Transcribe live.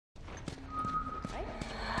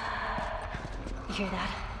You hear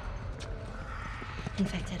that?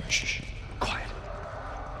 Infected. Shh. Quiet.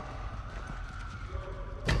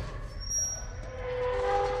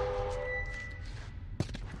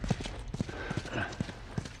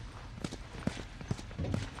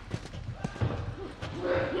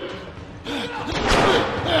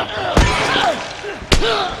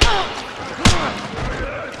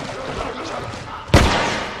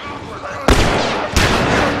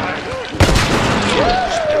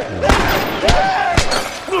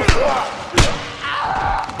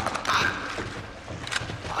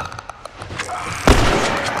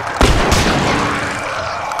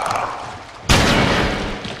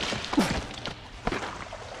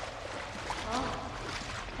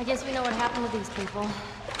 I guess we know what happened with these people.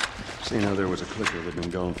 Seeing how there was a clicker that'd been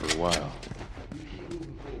gone for a while.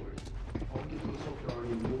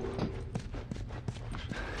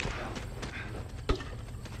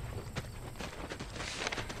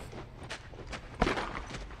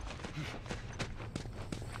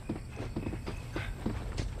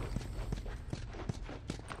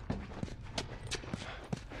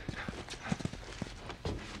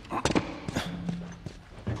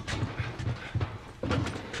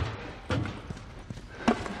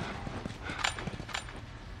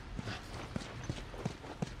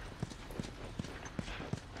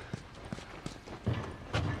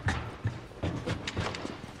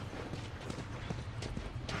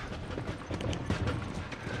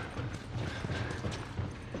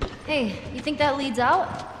 Hey, you think that leads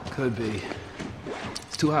out? Could be.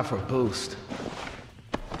 It's too high for a boost.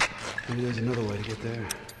 Maybe there's another way to get there.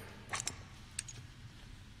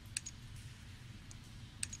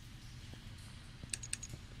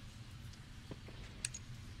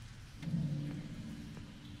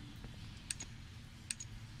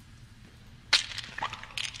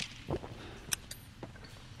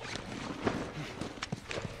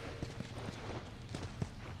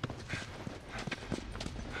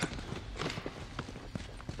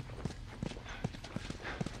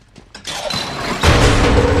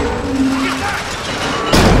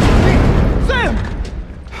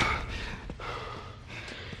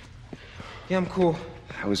 Yeah, I'm cool.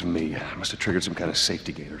 That was me. I must have triggered some kind of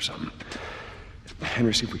safety gate or something.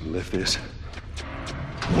 Henry, see if we can lift this.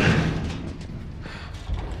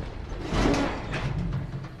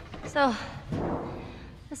 So,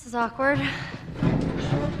 this is awkward.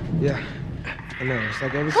 Yeah, I know. It's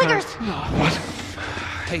like every Clickers! time. What?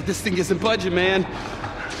 Hey, this thing isn't budging, man.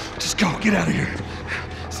 Just go. Get out of here.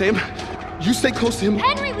 Sam, you stay close to him.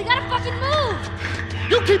 Henry, we gotta fucking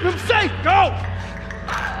move! You keep him safe! Go!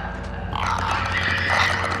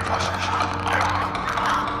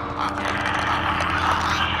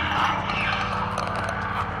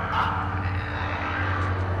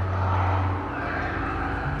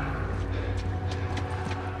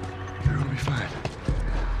 You're gonna be fine.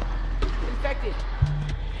 Infected.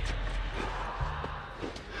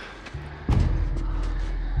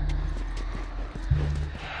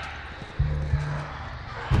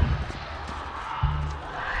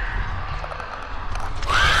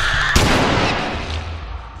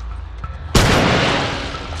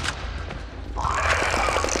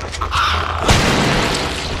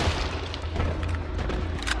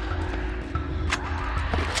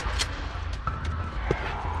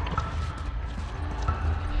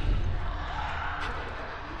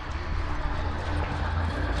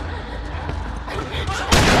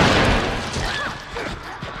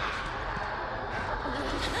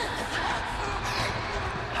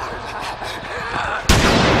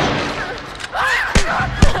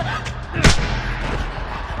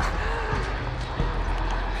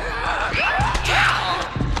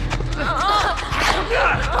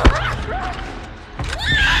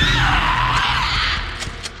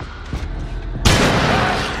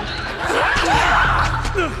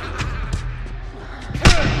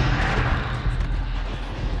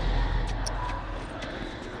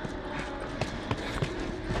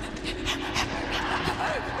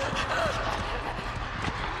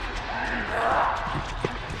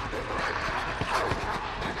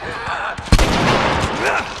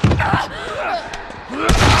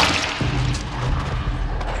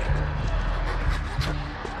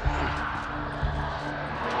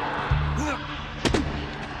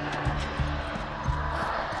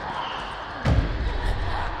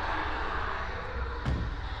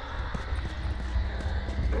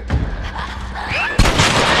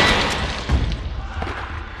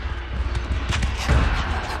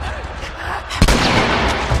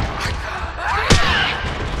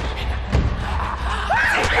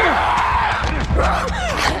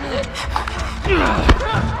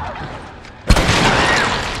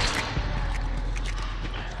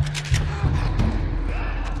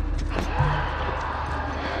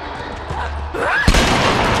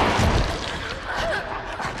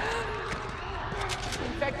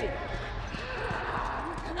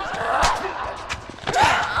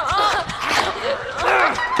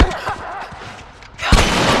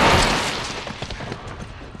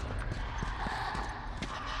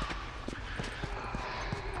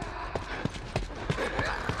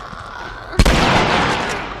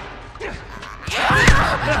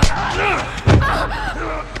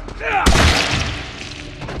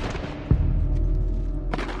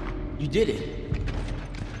 did it.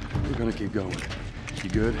 We're gonna keep going. You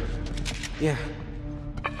good? Yeah.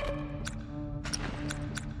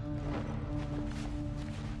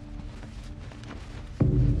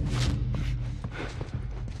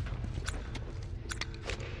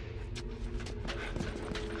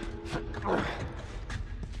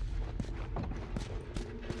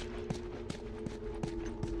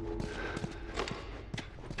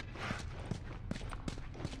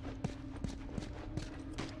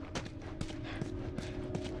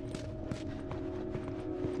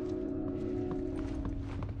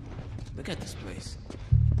 Look at this place.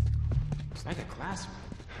 It's like a classroom.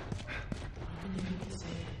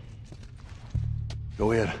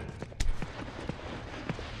 Go ahead.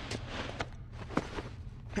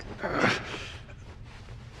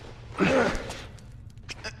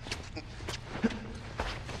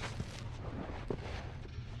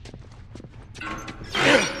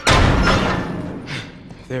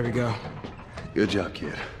 There we go. Good job,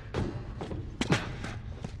 kid.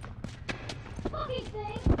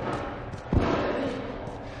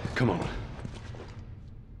 Come on.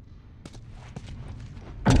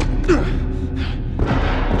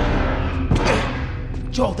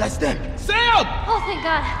 Joel, that's them. Sam! Oh, thank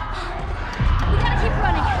God. We gotta keep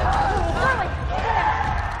running. Hurry.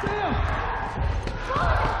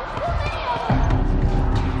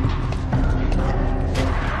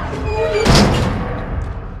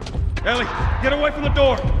 Ellie, get away from the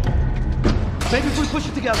door! Maybe if we push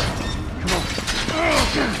it together. Come on.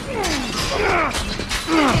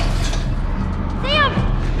 Sam!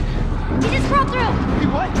 He just crawled through. Hey,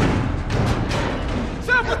 what?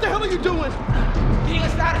 Sam, what the hell are you doing? Getting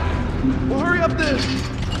us out of here. Well, hurry up then.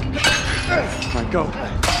 All right, go.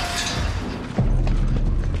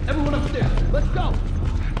 Everyone upstairs. Let's go.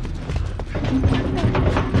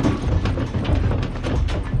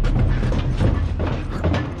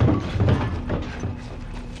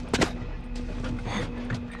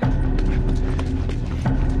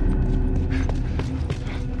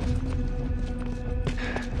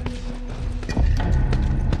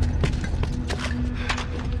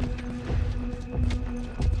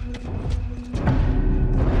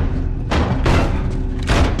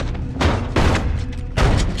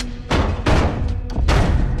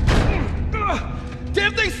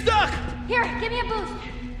 Damn thing's stuck! Here, give me a boost.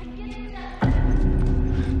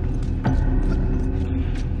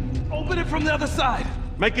 Open it from the other side.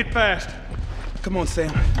 Make it fast. Come on,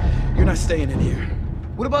 Sam. You're not staying in here.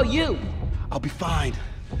 What about you? I'll be fine.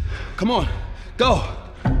 Come on, go.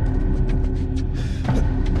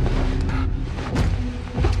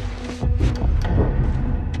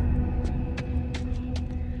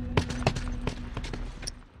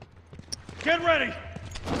 Get ready.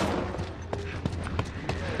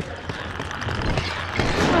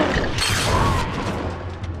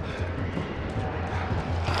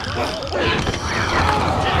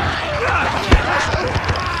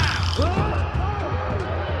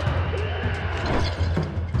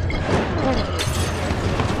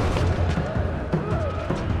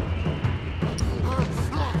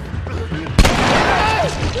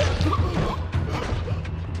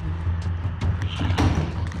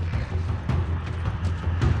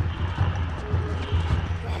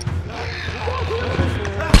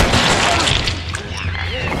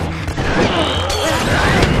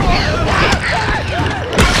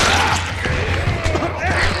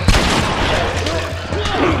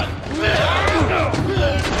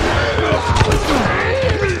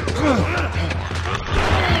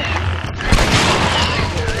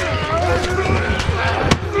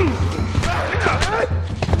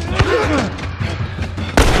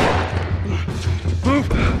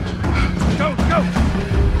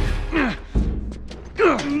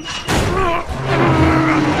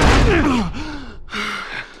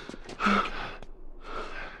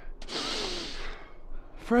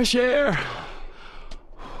 Fresh air.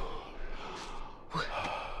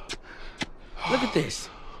 Look at this.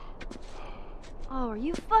 Oh, are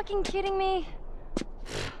you fucking kidding me?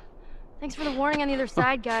 Thanks for the warning on the other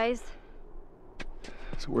side, guys.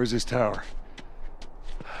 So where's this tower?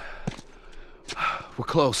 We're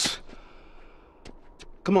close.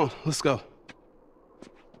 Come on, let's go.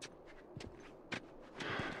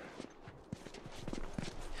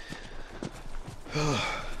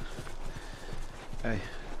 Hey,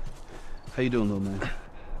 how you doing, little man? That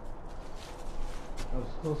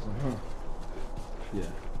was closer, huh? Yeah.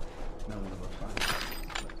 Not one of our finest.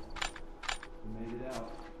 We made it out.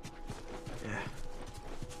 Yeah.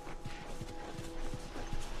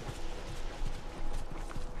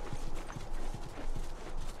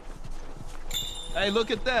 Hey,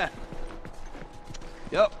 look at that.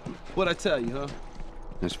 Yep. What'd I tell you, huh?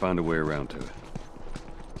 Let's find a way around to it.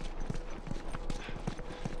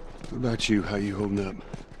 What about you? How you holding up?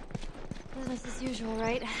 Business as usual,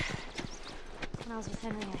 right? When I was with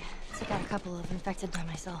Henry, I took out a couple of infected by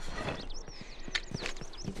myself.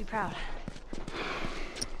 You'd be proud.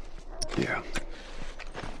 Yeah.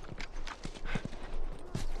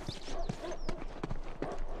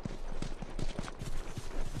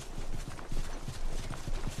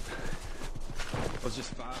 I was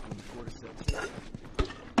just 5 when the quarter set.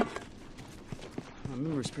 My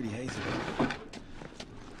memory's pretty hazy.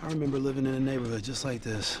 I remember living in a neighborhood just like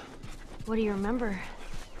this. What do you remember?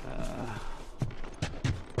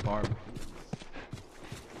 Barb.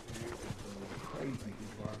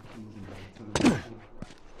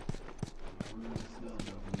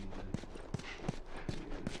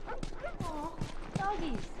 Aw,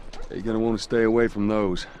 doggies. You're gonna want to stay away from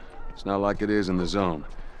those. It's not like it is in the zone.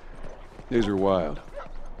 These are wild.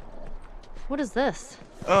 What is this?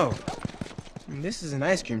 Oh, this is an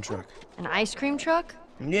ice cream truck. An ice cream truck?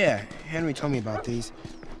 Yeah, Henry told me about these.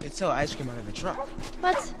 They sell ice cream out of the truck.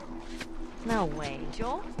 What? No way,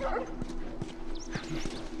 Joel.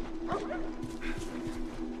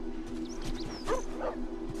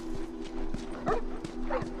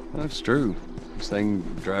 That's true. This thing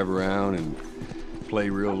would drive around and play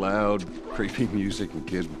real loud, creepy music, and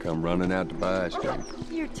kids would come running out to buy ice cream.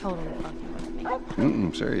 You're totally fucking with me.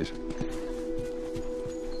 Mm-mm, serious.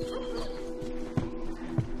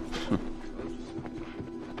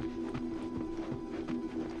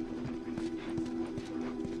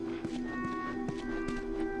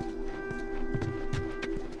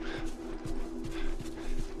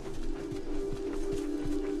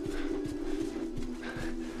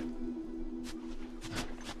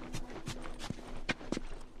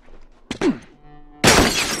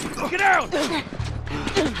 Get out!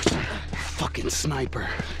 Fucking sniper.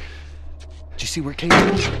 Did you see where Kate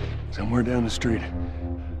is? Somewhere down the street.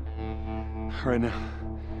 All right now,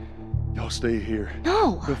 y'all stay here.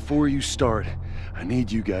 No! Before you start, I need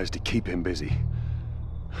you guys to keep him busy.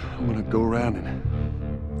 I'm gonna go around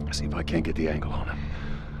and see if I can't get the angle on him.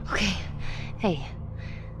 Okay. Hey,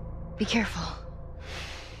 be careful.